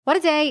What a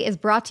Day is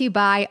brought to you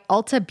by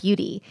Ulta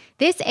Beauty.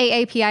 This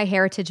AAPI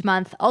Heritage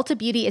Month, Ulta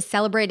Beauty is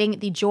celebrating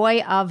the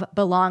joy of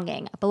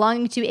belonging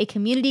to a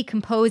community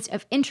composed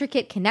of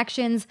intricate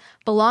connections,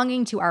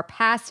 belonging to our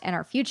past and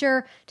our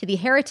future, to the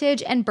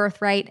heritage and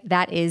birthright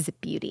that is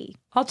beauty.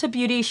 Ulta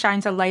Beauty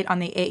shines a light on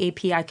the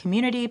AAPI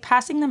community,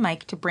 passing the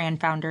mic to brand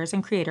founders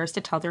and creators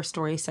to tell their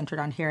stories centered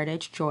on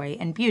heritage, joy,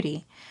 and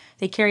beauty.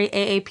 They carry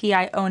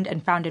AAPI-owned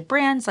and founded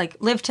brands like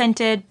Live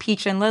Tinted,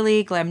 Peach and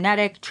Lily,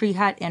 Glamnetic, Tree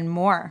Hut, and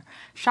more.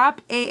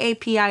 Shop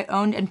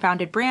AAPI-owned and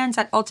founded brands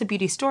at Ulta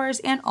Beauty stores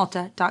and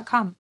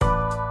Ulta.com.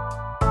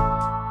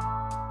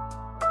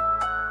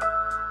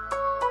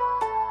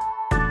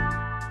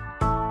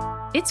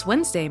 It's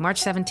Wednesday,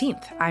 March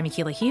 17th. I'm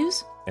Akilah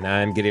Hughes. And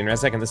I'm Gideon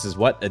Rezek, and this is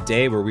What a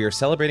Day, where we are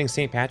celebrating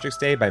St. Patrick's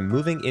Day by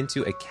moving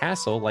into a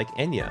castle like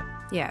Enya.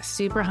 Yeah,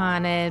 super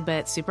haunted,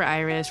 but super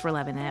Irish. We're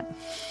loving it.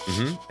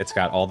 It's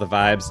got all the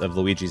vibes of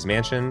Luigi's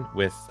Mansion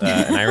with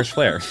an Irish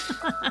flair.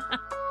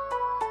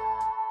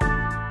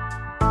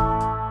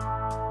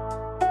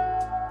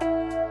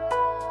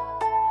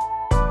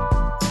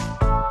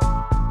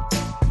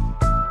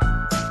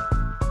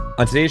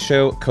 On today's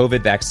show,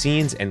 COVID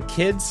vaccines and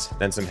kids,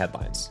 then some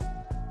headlines.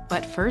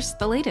 But first,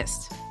 the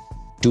latest.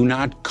 Do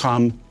not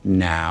come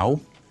now.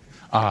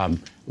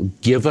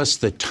 Give us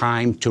the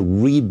time to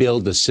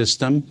rebuild a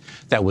system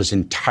that was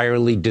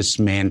entirely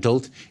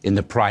dismantled in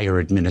the prior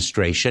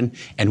administration.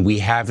 And we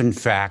have, in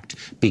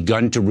fact,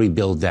 begun to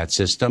rebuild that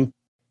system.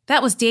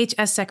 That was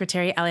DHS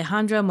Secretary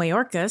Alejandra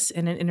Mayorkas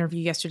in an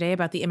interview yesterday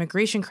about the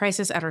immigration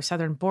crisis at our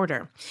southern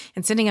border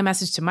and sending a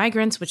message to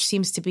migrants, which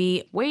seems to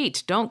be,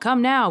 wait, don't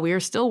come now. We are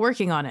still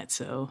working on it.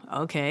 So,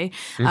 okay.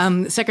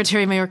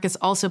 Secretary Mayorkas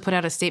also put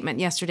out a statement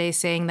yesterday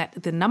saying that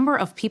the number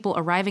of people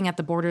arriving at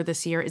the border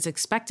this year is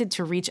expected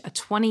to reach a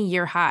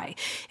 20-year high.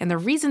 And the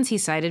reasons he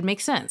cited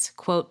make sense.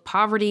 Quote,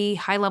 poverty,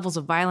 high levels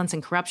of violence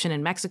and corruption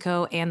in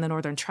Mexico and the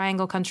Northern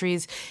Triangle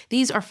countries.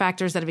 These are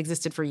factors that have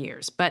existed for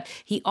years. But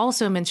he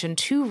also mentioned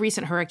two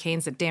recent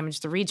hurricanes that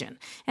damaged the region.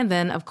 And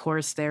then, of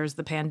course, there's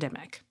the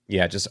pandemic.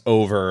 Yeah, just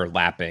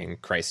overlapping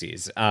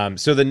crises.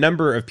 So the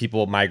number of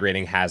people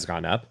migrating has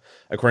gone up.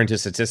 According to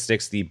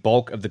statistics, the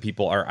bulk of the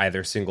people are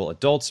either single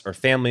adults or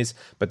families,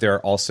 but there are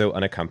also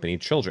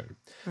unaccompanied children.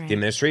 Right. The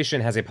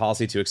administration has a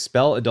policy to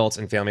expel adults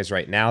and families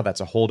right now.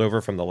 That's a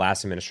holdover from the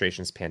last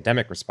administration's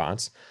pandemic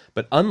response.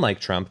 But unlike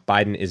Trump,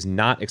 Biden is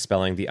not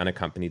expelling the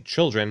unaccompanied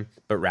children,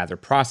 but rather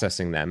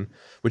processing them,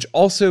 which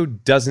also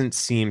doesn't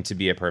seem to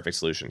be a perfect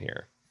solution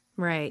here.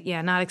 Right.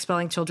 Yeah. Not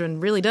expelling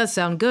children really does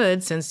sound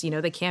good since,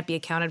 they can't be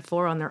accounted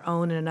for on their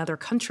own in another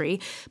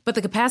country. But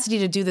the capacity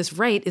to do this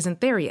right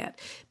isn't there yet.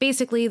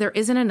 Basically, there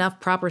isn't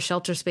enough proper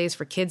shelter space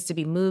for kids to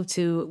be moved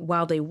to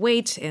while they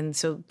wait. And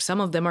so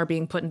some of them are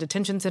being put in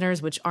detention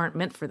centers, which aren't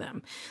meant for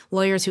them.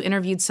 Lawyers who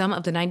interviewed some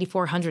of the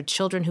 9,400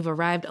 children who've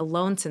arrived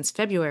alone since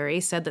February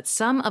said that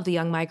some of the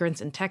young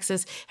migrants in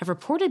Texas have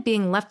reported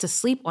being left to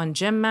sleep on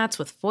gym mats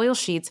with foil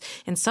sheets,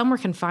 and some were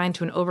confined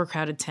to an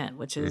overcrowded tent,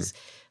 which is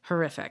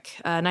horrific.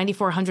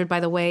 9,400, by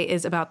the way,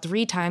 is about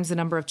 3 times the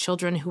number of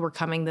children who were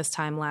coming this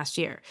time last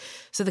year.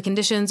 So the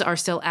conditions are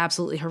still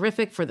absolutely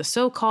horrific for the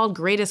so-called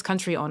greatest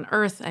country on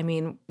earth. I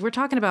mean, we're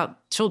talking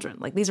about children.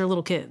 Like, these are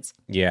little kids.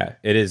 Yeah,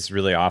 it is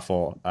really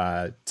awful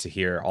to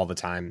hear all the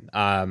time.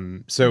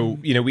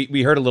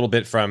 We heard a little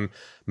bit from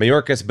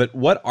Mayorkas, but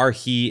what are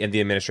he and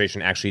the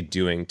administration actually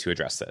doing to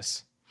address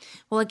this?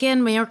 Well,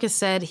 again, Mayorkas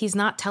said he's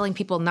not telling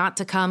people not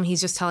to come, he's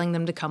just telling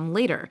them to come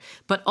later.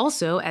 But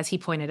also, as he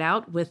pointed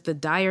out, with the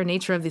dire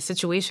nature of the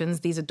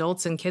situations these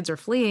adults and kids are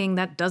fleeing,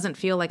 that doesn't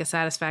feel like a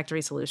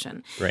satisfactory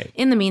solution. Right.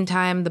 In the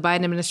meantime, the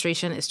Biden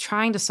administration is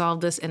trying to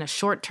solve this in a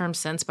short-term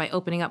sense by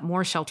opening up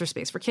more shelter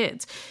space for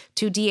kids.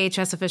 2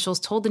 DHS officials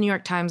told the New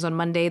York Times on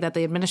Monday that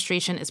the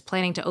administration is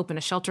planning to open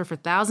a shelter for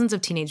thousands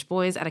of teenage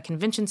boys at a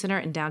convention center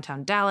in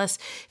downtown Dallas.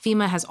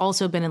 FEMA has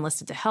also been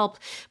enlisted to help,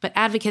 but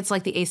advocates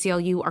like the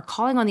ACLU are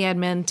calling on the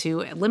admin to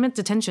limit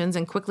detentions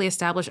and quickly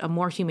establish a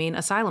more humane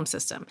asylum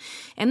system.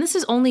 And this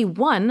is only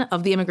one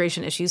of the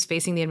immigration issues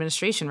facing the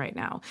administration right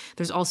now.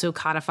 There's also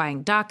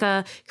codifying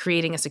DACA,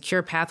 creating a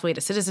secure pathway to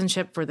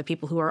citizenship for the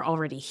people who are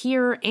already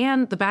here,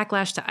 and the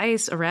backlash to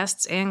ICE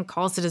arrests and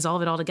calls to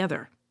dissolve it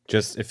altogether.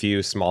 Just a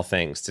few small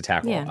things to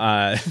tackle.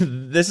 Yeah.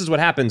 This is what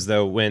happens,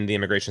 though, when the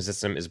immigration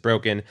system is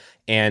broken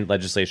and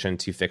legislation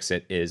to fix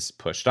it is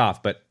pushed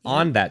off. But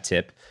on that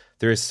tip,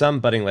 there is some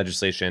budding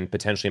legislation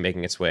potentially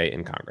making its way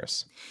in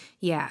Congress.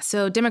 Yeah,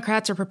 so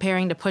Democrats are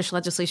preparing to push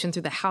legislation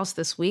through the House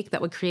this week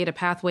that would create a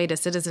pathway to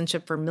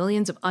citizenship for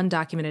millions of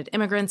undocumented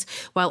immigrants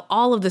while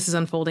all of this is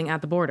unfolding at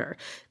the border.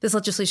 This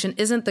legislation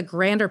isn't the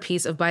grander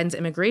piece of Biden's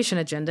immigration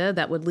agenda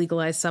that would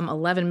legalize some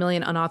 11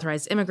 million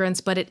unauthorized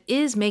immigrants, but it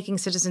is making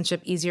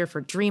citizenship easier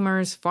for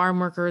dreamers, farm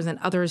workers, and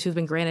others who've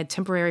been granted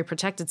temporary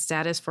protected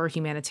status for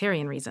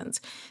humanitarian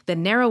reasons. The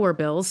narrower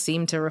bills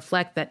seem to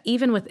reflect that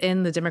even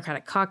within the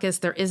Democratic caucus,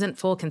 there isn't isn't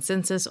full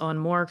consensus on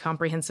more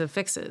comprehensive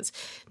fixes.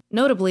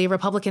 Notably,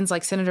 Republicans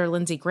like Senator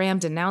Lindsey Graham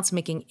denounced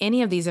making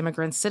any of these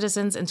immigrants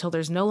citizens until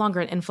there's no longer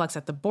an influx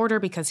at the border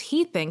because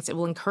he thinks it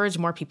will encourage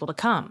more people to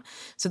come.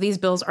 So these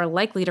bills are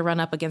likely to run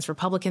up against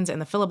Republicans in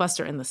the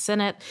filibuster in the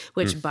Senate,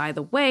 which, by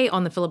the way,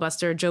 on the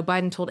filibuster, Joe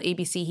Biden told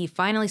ABC he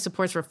finally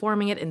supports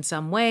reforming it in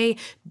some way.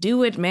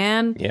 Do it,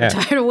 man. Yeah.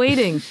 We're tired of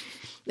waiting.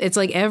 It's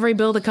like every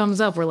bill that comes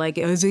up, we're like,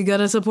 is he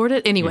going to support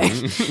it? Anyway,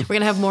 we're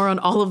going to have more on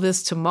all of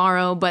this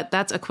tomorrow, but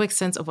that's a quick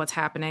sense of what's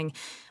happening.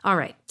 All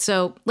right,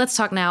 so let's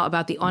talk now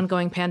about the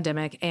ongoing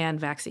pandemic and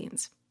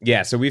vaccines.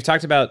 Yeah, so we've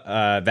talked about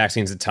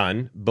vaccines a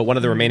ton, but one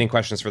of the remaining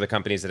questions for the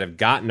companies that have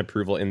gotten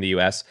approval in the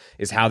U.S.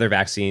 is how their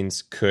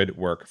vaccines could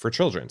work for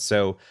children.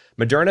 So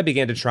Moderna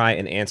began to try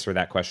and answer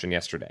that question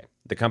yesterday.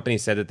 The company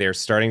said that they're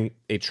starting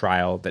a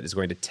trial that is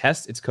going to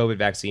test its COVID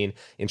vaccine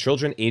in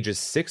children ages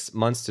 6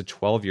 months to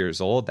 12 years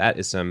old. That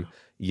is some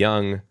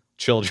young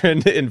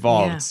children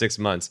involved, 6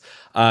 months.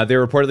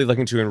 They're reportedly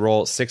looking to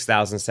enroll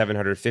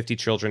 6,750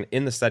 children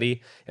in the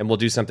study and will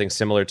do something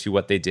similar to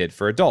what they did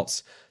for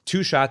adults.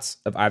 2 shots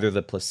of either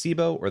the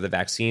placebo or the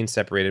vaccine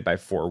separated by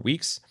 4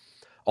 weeks.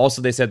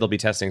 Also, they said they'll be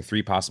testing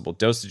 3 possible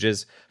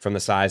dosages from the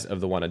size of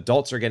the one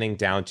adults are getting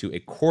down to a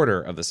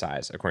quarter of the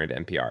size, according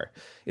to NPR.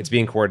 It's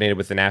being coordinated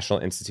with the National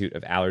Institute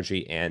of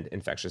Allergy and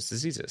Infectious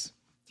Diseases.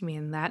 I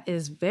mean, that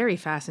is very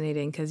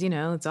fascinating because,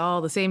 it's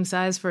all the same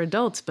size for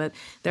adults, but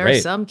there are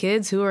some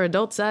kids who are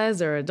adult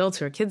size or adults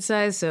who are kid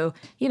size. So,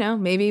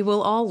 maybe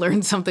we'll all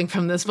learn something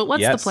from this. But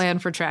what's the plan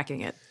for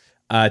tracking it?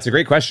 It's a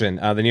great question.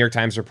 The New York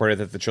Times reported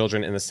that the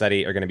children in the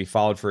study are going to be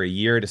followed for a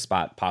year to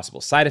spot possible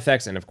side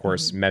effects and, of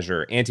course,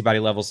 measure antibody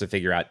levels to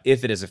figure out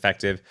if it is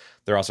effective.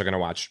 They're also going to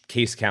watch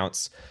case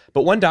counts.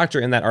 But one doctor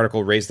in that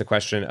article raised the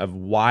question of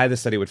why the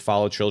study would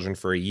follow children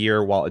for a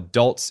year while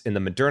adults in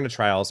the Moderna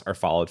trials are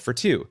followed for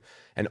 2.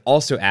 And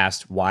also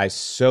asked why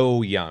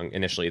so young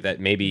initially, that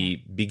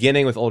maybe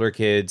beginning with older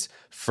kids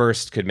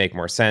first could make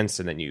more sense,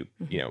 and then you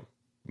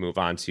move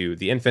on to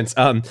the infants.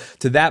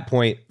 To that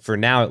point, for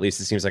now at least,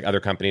 it seems like other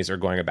companies are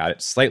going about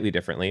it slightly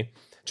differently.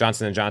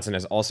 Johnson & Johnson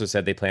has also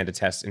said they plan to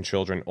test in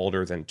children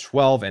older than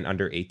 12 and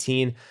under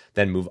 18,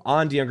 then move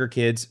on to younger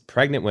kids,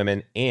 pregnant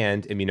women,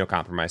 and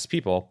immunocompromised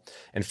people.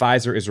 And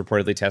Pfizer is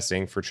reportedly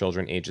testing for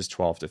children ages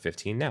 12 to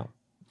 15 now.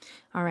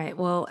 All right.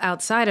 Well,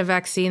 outside of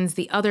vaccines,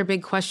 the other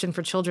big question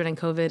for children in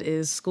COVID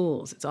is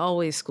schools. It's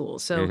always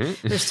schools. So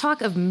there's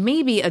talk of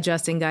maybe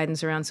adjusting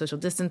guidance around social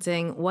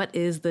distancing. What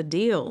is the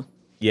deal?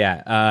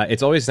 Yeah,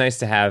 it's always nice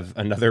to have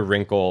another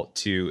wrinkle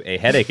to a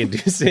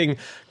headache-inducing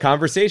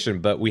conversation,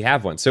 but we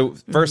have one. So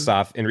first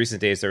off, in recent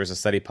days, there was a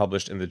study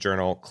published in the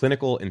journal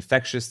Clinical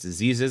Infectious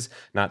Diseases.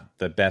 Not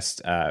the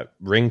best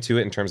ring to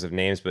it in terms of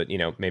names, but,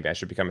 maybe I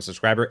should become a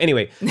subscriber.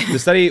 Anyway, the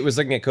study was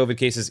looking at COVID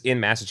cases in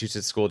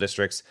Massachusetts school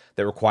districts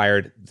that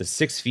required the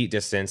 6 feet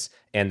distance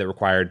and that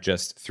required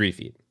just 3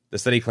 feet. The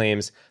study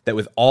claims that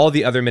with all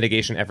the other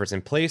mitigation efforts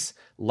in place,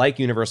 like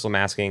universal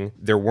masking,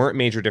 there weren't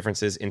major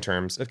differences in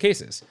terms of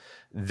cases.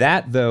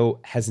 That, though,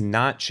 has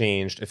not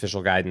changed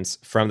official guidance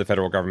from the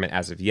federal government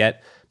as of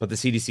yet, but the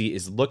CDC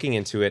is looking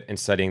into it and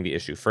studying the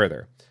issue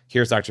further.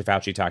 Here's Dr.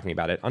 Fauci talking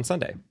about it on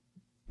Sunday.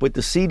 What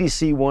the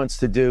CDC wants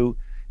to do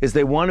is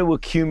they want to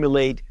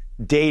accumulate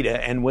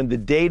data, and when the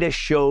data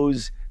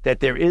shows that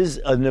there is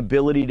an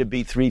ability to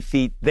be 3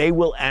 feet, they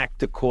will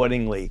act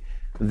accordingly.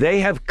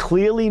 They have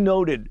clearly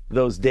noted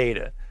those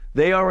data.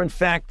 They are, in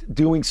fact,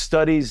 doing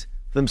studies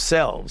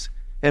themselves.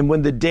 And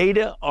when the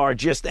data are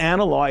just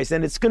analyzed,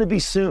 and it's going to be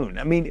soon.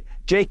 I mean,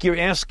 Jake, you're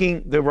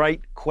asking the right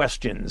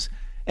questions.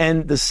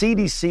 And the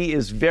CDC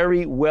is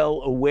very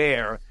well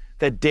aware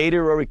that data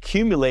are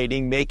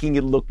accumulating, making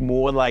it look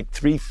more like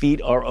 3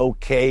 feet are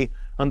okay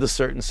under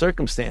certain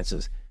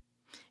circumstances.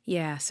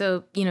 Yeah,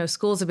 so,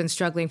 schools have been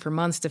struggling for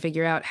months to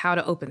figure out how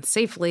to open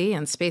safely,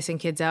 and spacing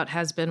kids out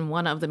has been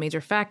one of the major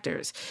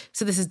factors.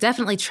 So this is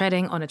definitely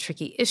treading on a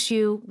tricky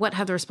issue. What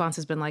have the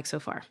responses been like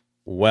so far?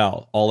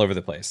 Well, all over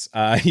the place.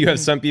 You have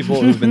some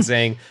people who've been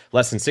saying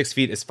less than 6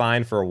 feet is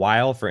fine for a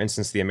while. For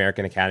instance, the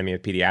American Academy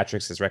of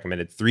Pediatrics has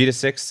recommended 3 to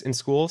 6 in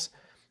schools.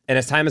 And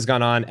as time has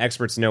gone on,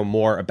 experts know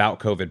more about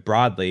COVID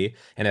broadly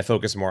and have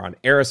focused more on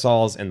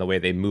aerosols and the way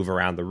they move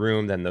around the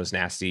room than those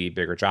nasty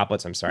bigger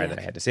droplets. I'm sorry that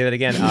I had to say that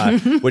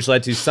again, which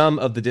led to some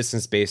of the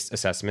distance-based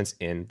assessments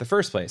in the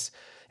first place.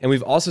 And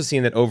we've also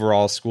seen that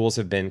overall schools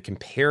have been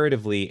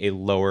comparatively a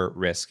lower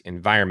risk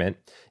environment,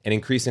 and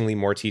increasingly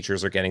more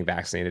teachers are getting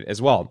vaccinated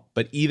as well.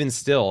 But even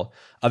still,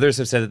 others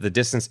have said that the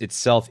distance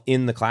itself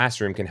in the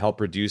classroom can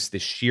help reduce the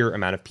sheer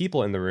amount of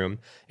people in the room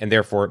and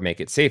therefore make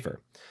it safer.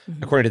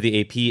 According to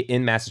the AP,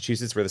 in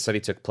Massachusetts, where the study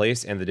took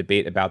place and the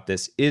debate about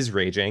this is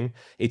raging,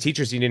 a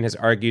teachers union has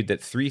argued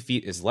that 3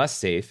 feet is less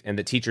safe and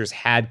that teachers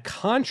had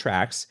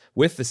contracts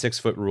with the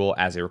 6-foot rule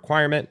as a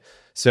requirement.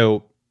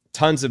 So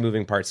tons of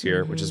moving parts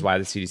here, which is why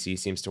the CDC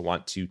seems to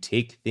want to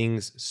take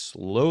things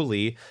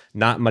slowly,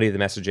 not muddy the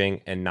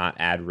messaging, and not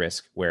add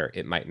risk where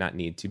it might not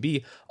need to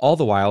be, all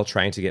the while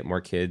trying to get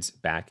more kids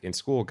back in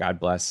school. God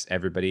bless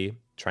everybody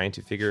trying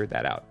to figure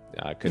that out.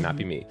 Could not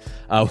be me.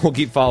 We'll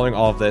keep following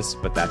all of this,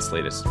 but that's the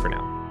latest for now.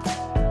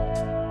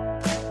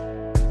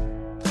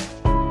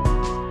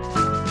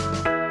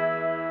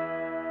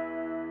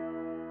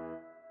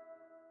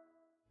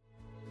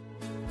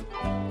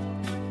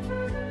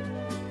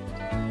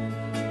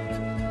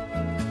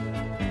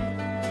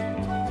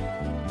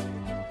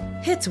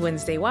 It's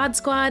Wednesday WAD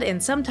Squad,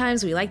 and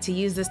sometimes we like to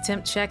use this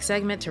temp check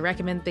segment to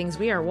recommend things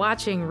we are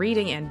watching,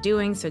 reading, and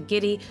doing. So,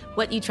 Giddy,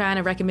 what you trying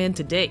to recommend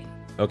today?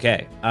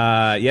 Okay.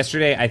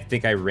 Yesterday, I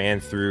think I ran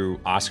through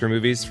Oscar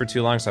movies for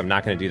too long, so I'm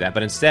not going to do that.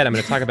 But instead, I'm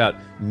going to talk about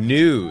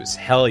news.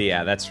 Hell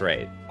yeah, that's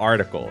right.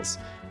 Articles.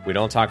 We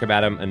don't talk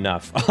about them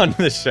enough on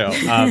the show.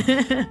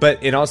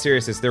 But in all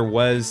seriousness, there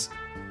was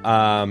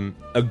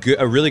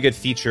a really good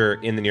feature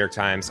in the New York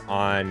Times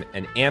on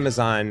an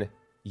Amazon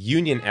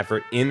union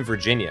effort in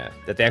Virginia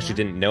that they actually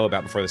didn't know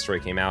about before the story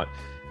came out,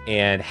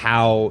 and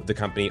how the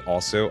company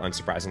also,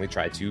 unsurprisingly,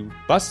 tried to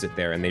bust it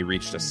there. And they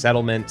reached a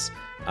settlement.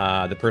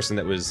 The person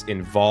that was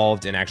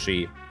involved in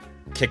actually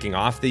kicking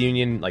off the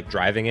union, like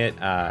driving it,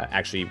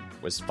 actually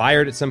was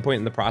fired at some point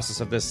in the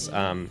process of this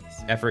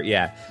effort.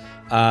 Yeah.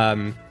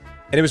 And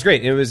it was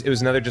great. It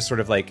was another just sort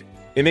of like,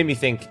 it made me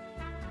think,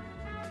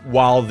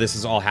 while this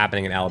is all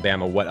happening in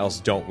Alabama, what else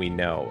don't we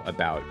know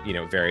about,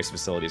 various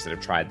facilities that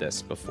have tried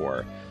this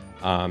before?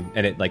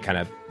 And it like kind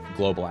of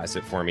globalized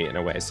it for me in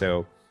a way.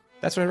 So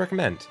that's what I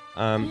recommend.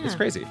 It's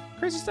crazy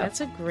stuff.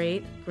 That's a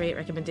great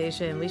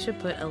recommendation. We should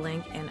put a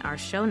link in our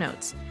show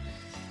notes.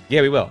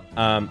 Yeah, we will.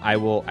 I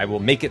will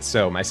make it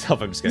so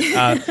myself. I'm just kidding.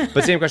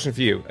 But same question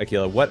for you,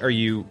 Akilah. What are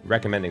you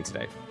recommending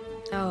today?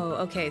 Oh,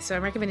 okay. So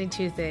I'm recommending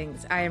two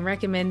things. I am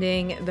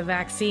recommending the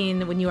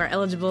vaccine. When you are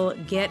eligible,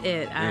 get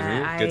it.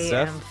 Good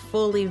stuff. I am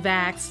fully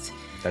vaxxed.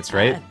 That's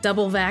right.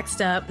 Double vaxxed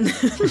up.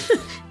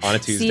 On a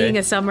Tuesday. Seeing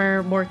a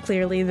summer more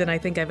clearly than I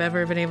think I've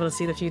ever been able to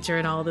see the future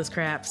and all this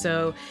crap.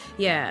 So,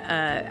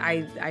 yeah,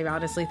 I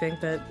honestly think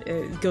that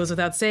it goes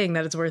without saying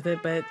that it's worth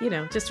it. But,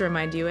 just to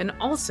remind you. And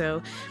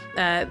also,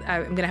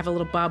 I'm going to have a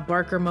little Bob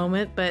Barker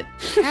moment, but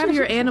have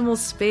your animals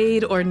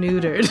spayed or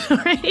neutered,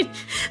 right?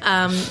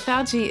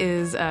 Fauci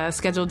is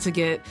scheduled to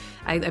get,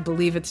 I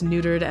believe it's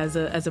neutered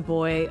as a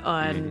boy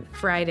on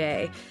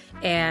Friday.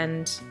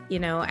 And,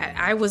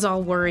 I was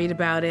all worried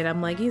about it.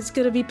 I'm like, it's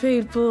going to be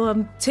painful.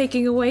 I'm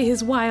taking away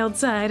his wild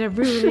side. I'm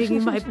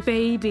ruining my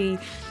baby.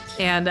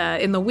 And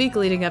in the week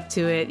leading up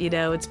to it,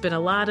 it's been a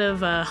lot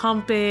of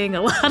humping,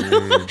 a lot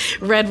of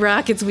red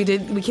rockets we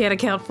can't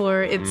account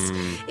for.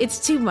 It's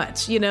too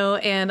much,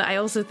 And I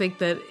also think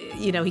that,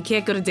 he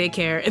can't go to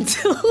daycare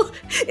until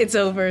it's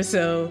over.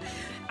 So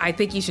I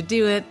think you should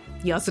do it.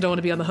 You also don't want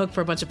to be on the hook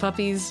for a bunch of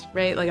puppies,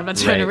 right? Like, I'm not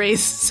trying to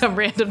raise some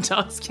random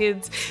dog's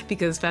kids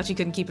because Fauci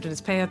couldn't keep it in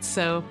his pants.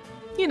 So,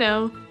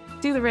 do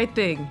the right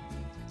thing.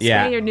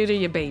 Yeah. Spay or neuter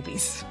your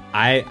babies.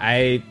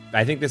 I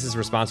think this is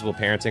responsible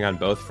parenting on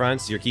both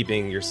fronts. You're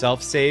keeping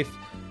yourself safe.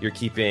 You're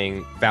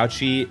keeping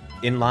Fauci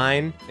in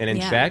line and in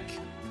check.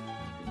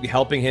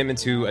 Helping him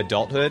into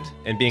adulthood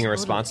and being a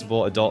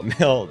responsible adult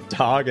male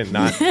dog and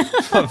not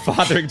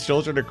fathering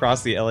children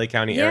across the LA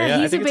County area.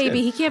 Yeah, he's a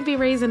baby. He can't be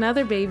raising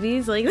other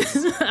babies. Like,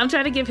 I'm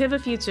trying to give him a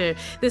future.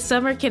 This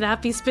summer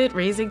cannot be spent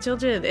raising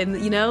children. And,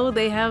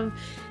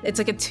 it's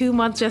like a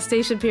 2-month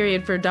gestation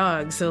period for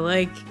dogs.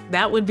 So,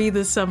 that would be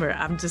this summer.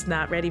 I'm just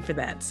not ready for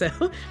that. So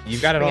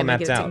you've got it all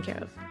mapped out. Taken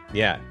care of.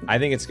 Yeah, I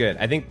think it's good.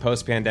 I think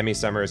post-pandemic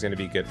summer is going to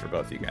be good for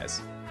both of you guys.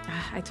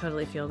 I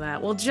totally feel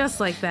that. Well, just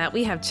like that,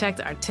 we have checked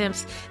our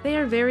temps. They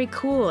are very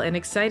cool and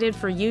excited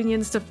for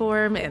unions to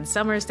form and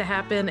summers to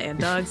happen and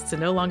dogs to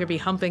no longer be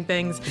humping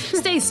things.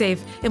 Stay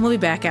safe, and we'll be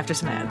back after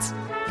some ads.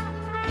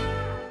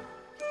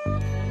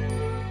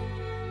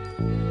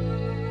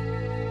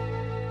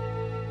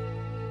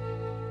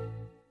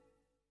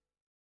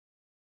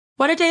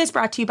 What a Day is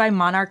brought to you by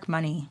Monarch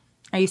Money.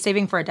 Are you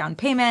saving for a down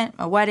payment,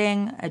 a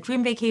wedding, a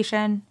dream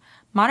vacation?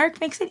 Monarch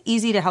makes it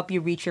easy to help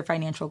you reach your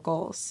financial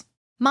goals.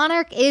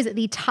 Monarch is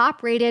the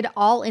top-rated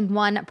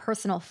all-in-one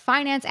personal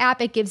finance app.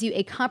 It gives you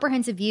a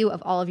comprehensive view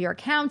of all of your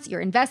accounts,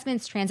 your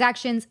investments,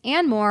 transactions,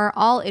 and more,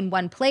 all in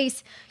one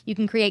place. You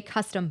can create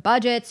custom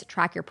budgets,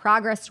 track your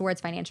progress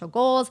towards financial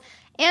goals,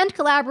 and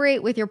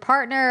collaborate with your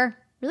partner.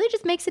 Really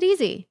just makes it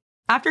easy.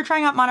 After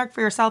trying out Monarch for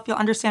yourself, you'll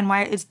understand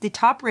why it is the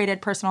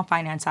top-rated personal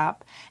finance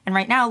app. And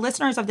right now,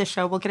 listeners of this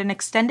show will get an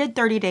extended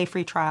 30-day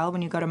free trial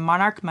when you go to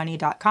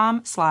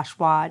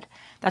monarchmoney.com/WAD.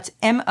 That's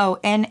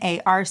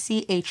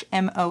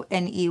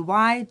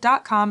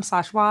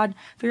monarchmoney.com/WAD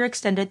for your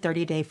extended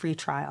 30-day free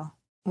trial.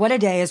 What a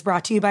Day is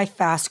brought to you by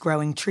Fast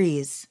Growing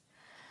Trees.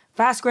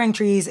 Fast Growing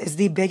Trees is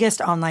the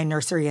biggest online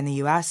nursery in the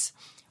U.S.,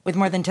 with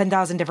more than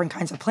 10,000 different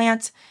kinds of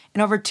plants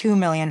and over 2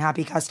 million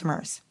happy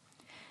customers.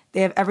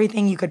 They have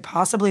everything you could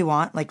possibly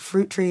want, like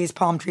fruit trees,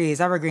 palm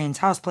trees, evergreens,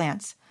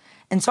 houseplants,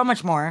 and so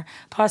much more.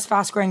 Plus,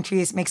 Fast Growing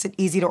Trees makes it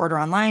easy to order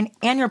online,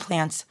 and your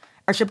plants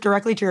are shipped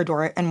directly to your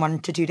door in 1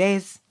 to 2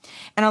 days.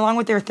 And along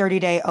with their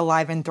 30-day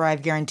Alive and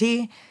Thrive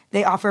guarantee,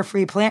 they offer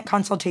free plant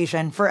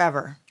consultation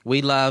forever.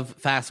 We love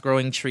Fast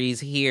Growing Trees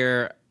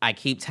here. I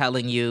keep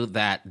telling you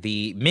that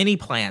the mini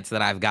plants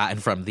that I've gotten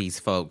from these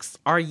folks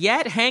are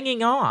yet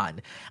hanging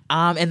on.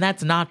 And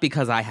that's not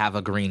because I have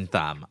a green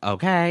thumb,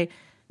 okay?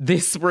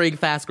 This spring,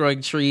 Fast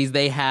Growing Trees,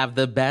 they have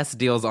the best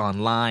deals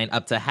online,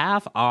 up to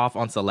half off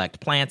on select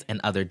plants and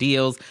other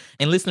deals.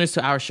 And listeners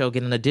to our show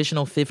get an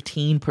additional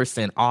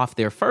 15% off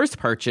their first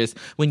purchase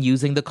when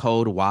using the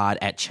code WAD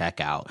at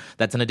checkout.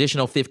 That's an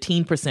additional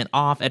 15%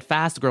 off at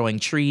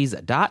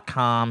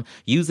fastgrowingtrees.com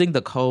using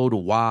the code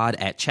WAD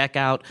at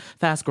checkout.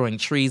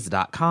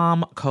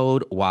 Fastgrowingtrees.com,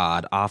 code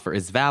WAD. Offer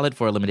is valid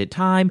for a limited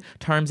time.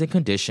 Terms and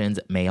conditions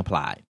may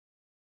apply.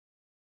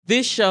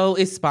 This show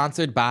is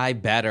sponsored by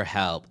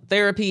BetterHelp.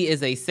 Therapy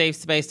is a safe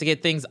space to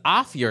get things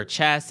off your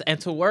chest and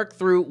to work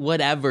through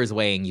whatever's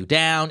weighing you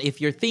down. If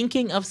you're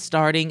thinking of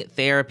starting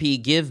therapy,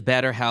 give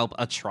BetterHelp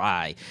a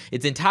try.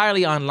 It's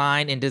entirely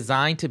online and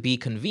designed to be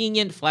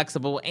convenient,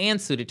 flexible, and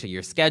suited to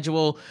your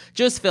schedule.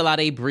 Just fill out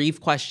a brief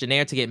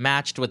questionnaire to get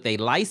matched with a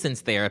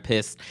licensed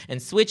therapist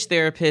and switch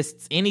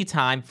therapists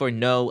anytime for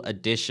no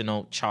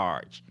additional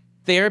charge.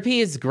 Therapy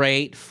is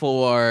great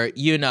for,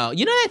 you know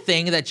that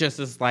thing that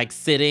just is like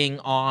sitting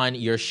on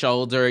your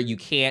shoulder, you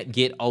can't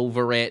get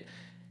over it,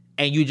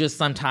 and you just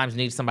sometimes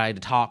need somebody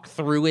to talk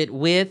through it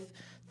with?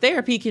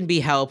 Therapy can be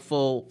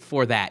helpful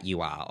for that,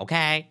 you all,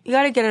 okay? You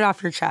got to get it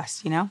off your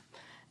chest, And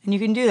you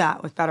can do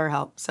that with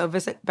BetterHelp. So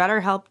visit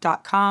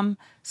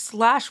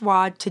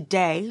betterhelp.com/WAD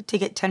today to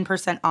get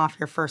 10% off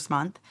your first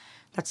month.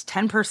 That's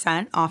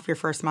 10% off your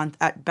first month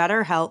at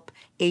BetterHelp,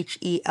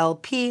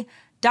 HELP.com/WAD.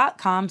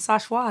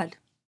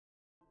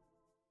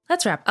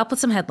 Let's wrap up with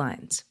some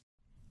headlines.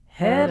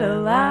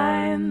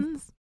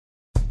 Headlines.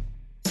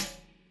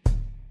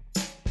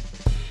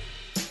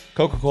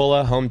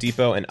 Coca-Cola, Home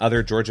Depot, and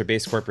other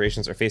Georgia-based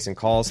corporations are facing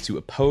calls to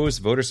oppose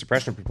voter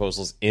suppression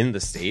proposals in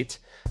the state.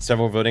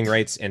 Several voting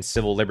rights and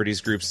civil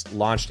liberties groups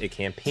launched a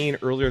campaign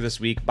earlier this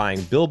week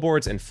buying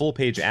billboards and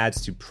full-page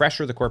ads to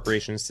pressure the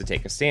corporations to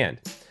take a stand.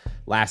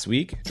 Last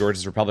week,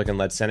 Georgia's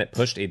Republican-led Senate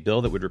pushed a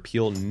bill that would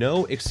repeal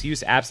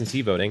no-excuse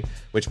absentee voting,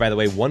 which, by the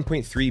way,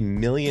 1.3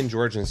 million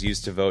Georgians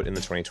used to vote in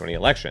the 2020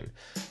 election.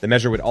 The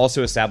measure would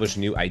also establish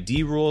new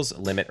ID rules,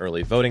 limit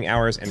early voting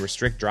hours, and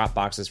restrict drop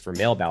boxes for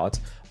mail ballots,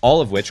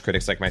 all of which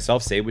critics like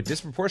myself say would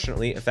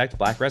disproportionately affect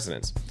black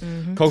residents.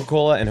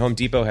 Coca-Cola and Home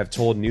Depot have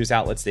told news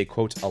outlets they,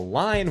 quote,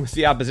 align with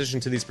the opposition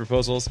to these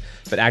proposals,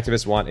 but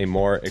activists want a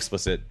more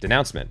explicit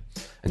denouncement.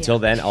 Until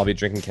then, I'll be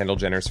drinking Kendall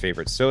Jenner's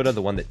favorite soda,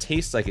 the one that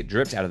tastes like it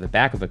dripped out of the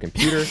back of a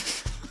computer.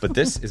 But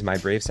this is my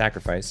brave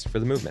sacrifice for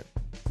the movement.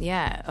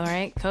 Yeah, all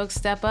right. Coke,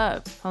 step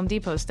up. Home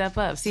Depot, step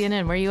up.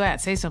 CNN, where you at?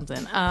 Say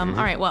something. All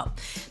right, well,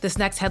 this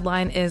next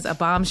headline is a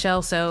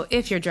bombshell. So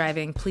if you're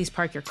driving, please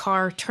park your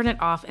car, turn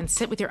it off, and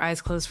sit with your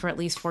eyes closed for at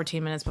least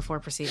 14 minutes before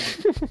proceeding.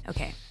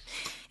 Okay.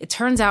 It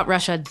turns out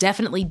Russia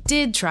definitely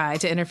did try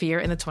to interfere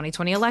in the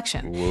 2020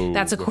 election. Whoa.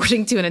 That's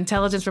according to an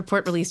intelligence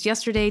report released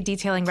yesterday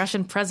detailing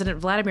Russian President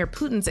Vladimir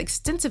Putin's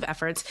extensive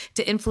efforts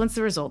to influence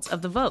the results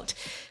of the vote.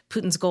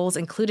 Putin's goals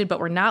included,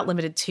 but were not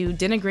limited to,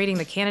 denigrating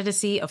the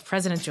candidacy of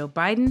President Joe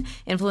Biden,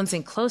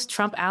 influencing close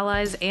Trump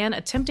allies, and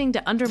attempting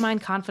to undermine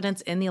confidence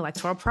in the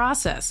electoral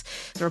process.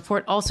 The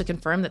report also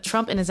confirmed that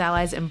Trump and his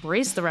allies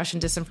embraced the Russian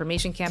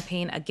disinformation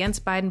campaign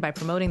against Biden by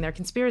promoting their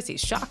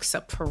conspiracies. Shock,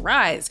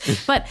 surprise.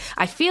 But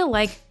I feel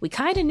like we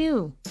kind of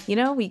knew,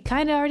 we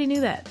kind of already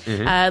knew that.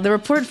 The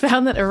report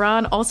found that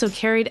Iran also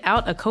carried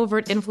out a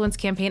covert influence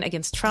campaign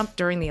against Trump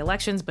during the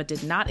elections, but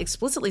did not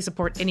explicitly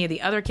support any of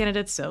the other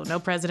candidates, so no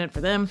president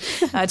for them.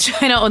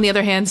 China, on the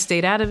other hand,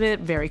 stayed out of it.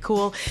 Very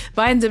cool.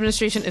 Biden's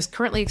administration is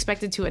currently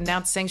expected to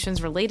announce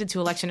sanctions related to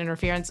election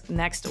interference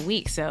next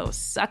week, so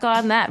suck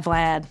on that,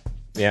 Vlad.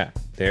 Yeah,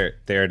 there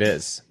it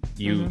is.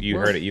 You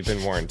heard it. You've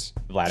been warned,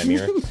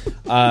 Vladimir.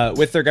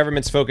 With their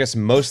government's focus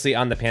mostly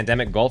on the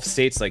pandemic, Gulf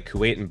states like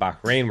Kuwait and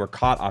Bahrain were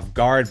caught off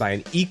guard by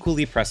an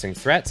equally pressing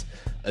threat: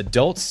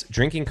 adults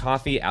drinking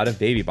coffee out of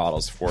baby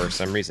bottles for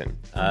some reason.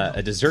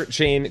 A dessert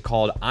chain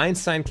called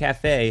Einstein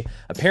Cafe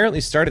apparently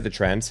started the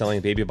trend,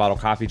 selling baby bottle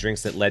coffee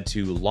drinks that led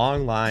to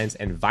long lines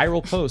and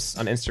viral posts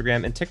on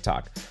Instagram and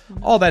TikTok.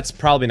 All that's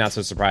probably not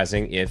so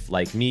surprising if,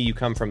 like me, you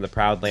come from the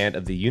proud land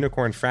of the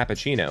unicorn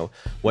frappuccino.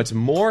 What's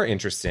more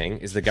interesting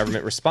is the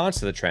government response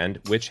to the trend,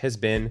 which has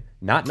been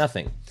not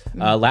nothing.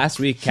 Last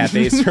week,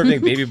 cafes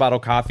serving baby bottle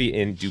coffee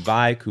in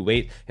Dubai,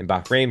 Kuwait, and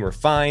Bahrain were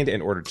fined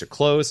and ordered to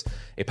close.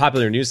 A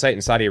popular news site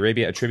in Saudi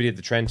Arabia attributed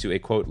the trend to a,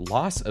 quote,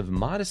 loss of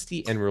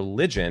modesty and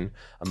religion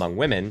among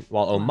women,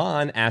 while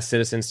Oman asked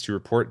citizens to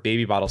report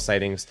baby bottle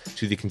sightings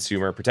to the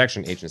Consumer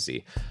Protection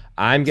Agency.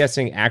 I'm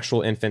guessing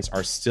actual infants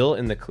are still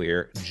in the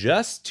clear.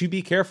 Just to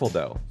be careful,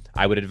 though.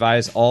 I would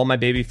advise all my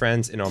baby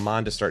friends in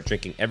Oman to start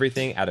drinking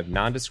everything out of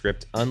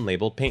nondescript,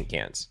 unlabeled paint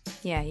cans.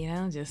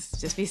 Yeah,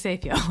 just be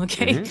safe, y'all,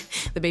 okay?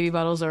 The baby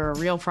bottles are a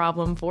real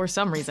problem for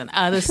some reason.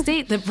 The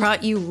state that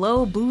brought you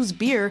low booze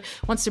beer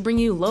wants to bring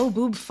you low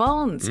boob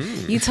phones.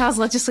 Utah's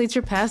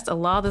legislature passed a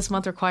law this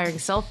month requiring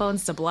cell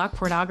phones to block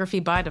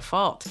pornography by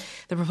default.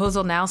 The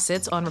proposal now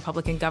sits on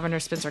Republican Governor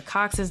Spencer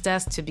Cox's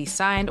desk to be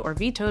signed or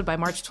vetoed by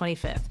March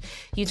 25th.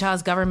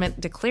 Utah's government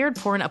declared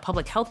porn a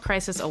public health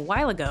crisis a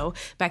while ago,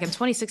 back in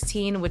 2016,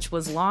 2016, which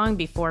was long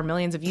before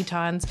millions of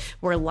Utahns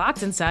were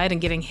locked inside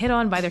and getting hit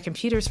on by their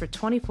computers for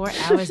 24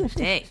 hours a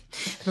day.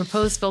 The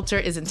proposed filter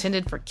is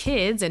intended for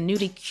kids, and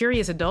newly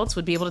curious adults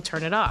would be able to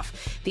turn it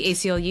off. The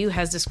ACLU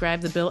has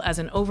described the bill as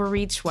an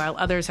overreach, while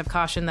others have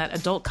cautioned that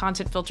adult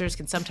content filters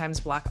can sometimes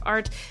block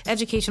art,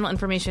 educational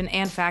information,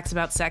 and facts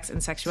about sex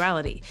and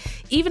sexuality.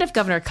 Even if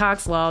Governor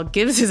Cox's law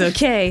gives his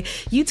okay,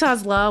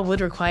 Utah's law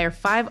would require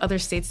 5 other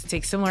states to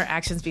take similar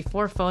actions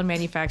before phone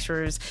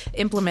manufacturers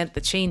implement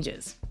the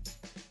changes.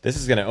 This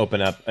is going to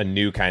open up a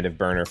new kind of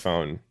burner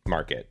phone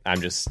market.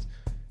 I'm just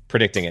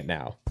predicting it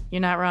now.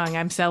 You're not wrong.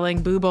 I'm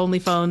selling boob-only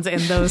phones,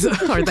 and those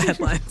are the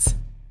headlines.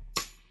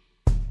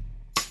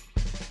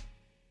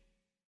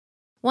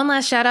 One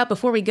last shout out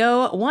before we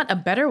go. Want a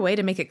better way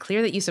to make it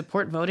clear that you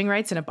support voting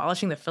rights and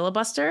abolishing the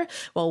filibuster?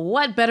 Well,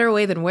 what better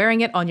way than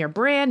wearing it on your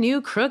brand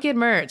new Crooked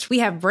merch? We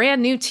have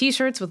brand new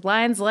t-shirts with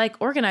lines like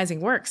 "Organizing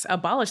works,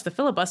 abolish the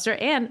filibuster,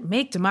 and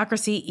make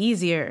democracy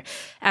easier."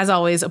 As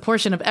always, a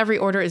portion of every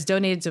order is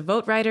donated to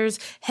Vote Writers.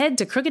 Head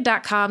to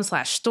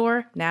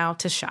crooked.com/store now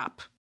to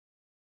shop.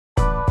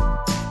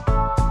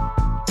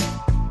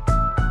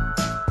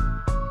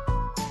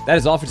 That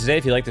is all for today.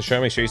 If you like the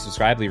show, make sure you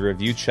subscribe, leave a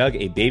review, chug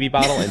a baby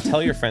bottle, and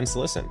tell your friends to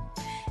listen.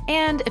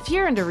 And if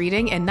you're into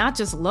reading and not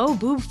just low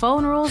boob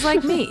phone rules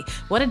like me,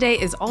 What a Day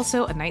is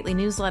also a nightly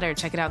newsletter.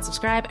 Check it out.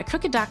 Subscribe at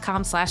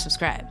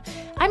crooked.com/subscribe.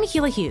 I'm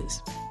Akilah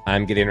Hughes.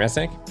 I'm Gideon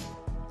Resnick.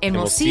 And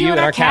we'll see you at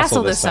our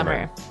castle this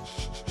summer.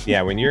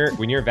 Yeah, when you're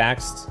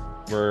vaxxed,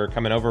 we're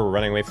coming over. We're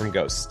running away from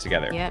ghosts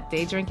together. Yep,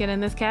 day drinking in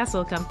this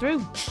castle. Come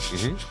through.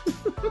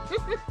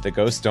 The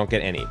ghosts don't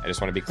get any. I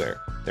just want to be clear.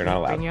 They're not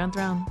allowed. Bring your own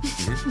throne.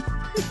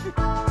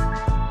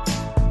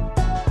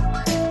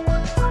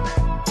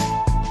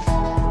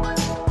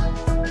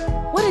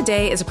 What a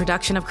Day is a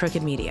production of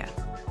Crooked Media.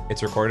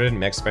 It's recorded and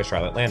mixed by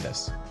Charlotte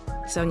Landis.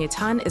 Sonia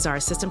Tun is our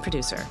assistant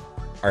producer.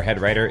 Our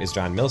head writer is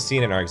John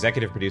Milstein, and our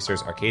executive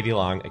producers are Katie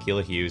Long,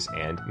 Akilah Hughes,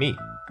 and me.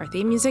 Our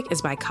theme music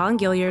is by Colin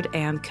Gilliard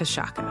and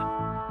Kashaka.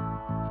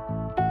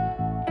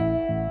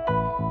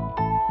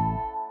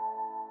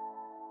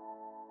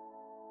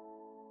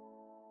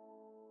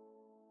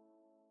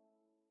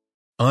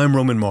 I'm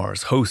Roman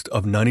Mars, host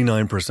of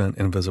 99%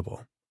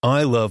 Invisible.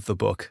 I love the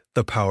book,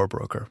 The Power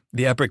Broker,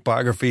 the epic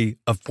biography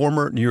of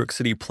former New York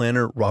City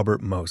planner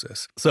Robert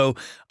Moses. So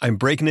I'm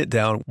breaking it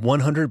down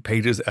 100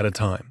 pages at a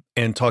time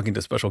and talking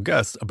to special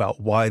guests about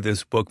why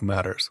this book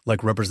matters,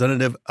 like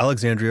Representative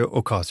Alexandria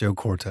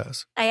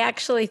Ocasio-Cortez. I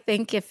actually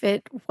think if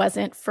it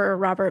wasn't for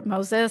Robert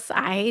Moses,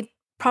 I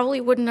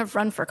probably wouldn't have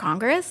run for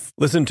Congress.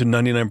 Listen to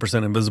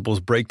 99% Invisible's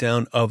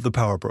breakdown of The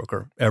Power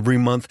Broker every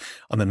month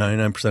on the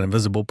 99%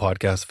 Invisible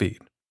podcast feed.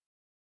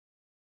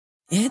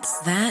 It's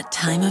that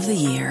time of the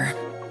year.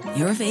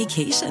 Your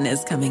vacation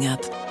is coming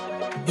up.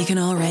 You can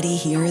already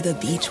hear the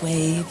beach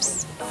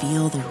waves,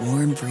 feel the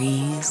warm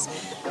breeze,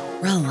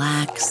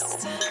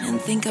 relax, and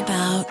think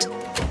about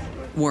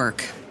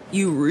work.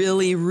 You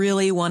really,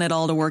 really want it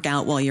all to work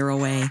out while you're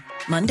away.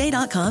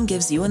 Monday.com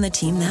gives you and the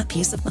team that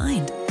peace of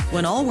mind.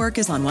 When all work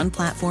is on one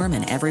platform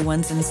and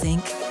everyone's in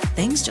sync,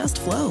 things just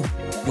flow.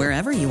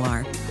 Wherever you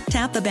are,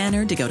 tap the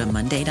banner to go to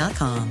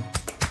Monday.com.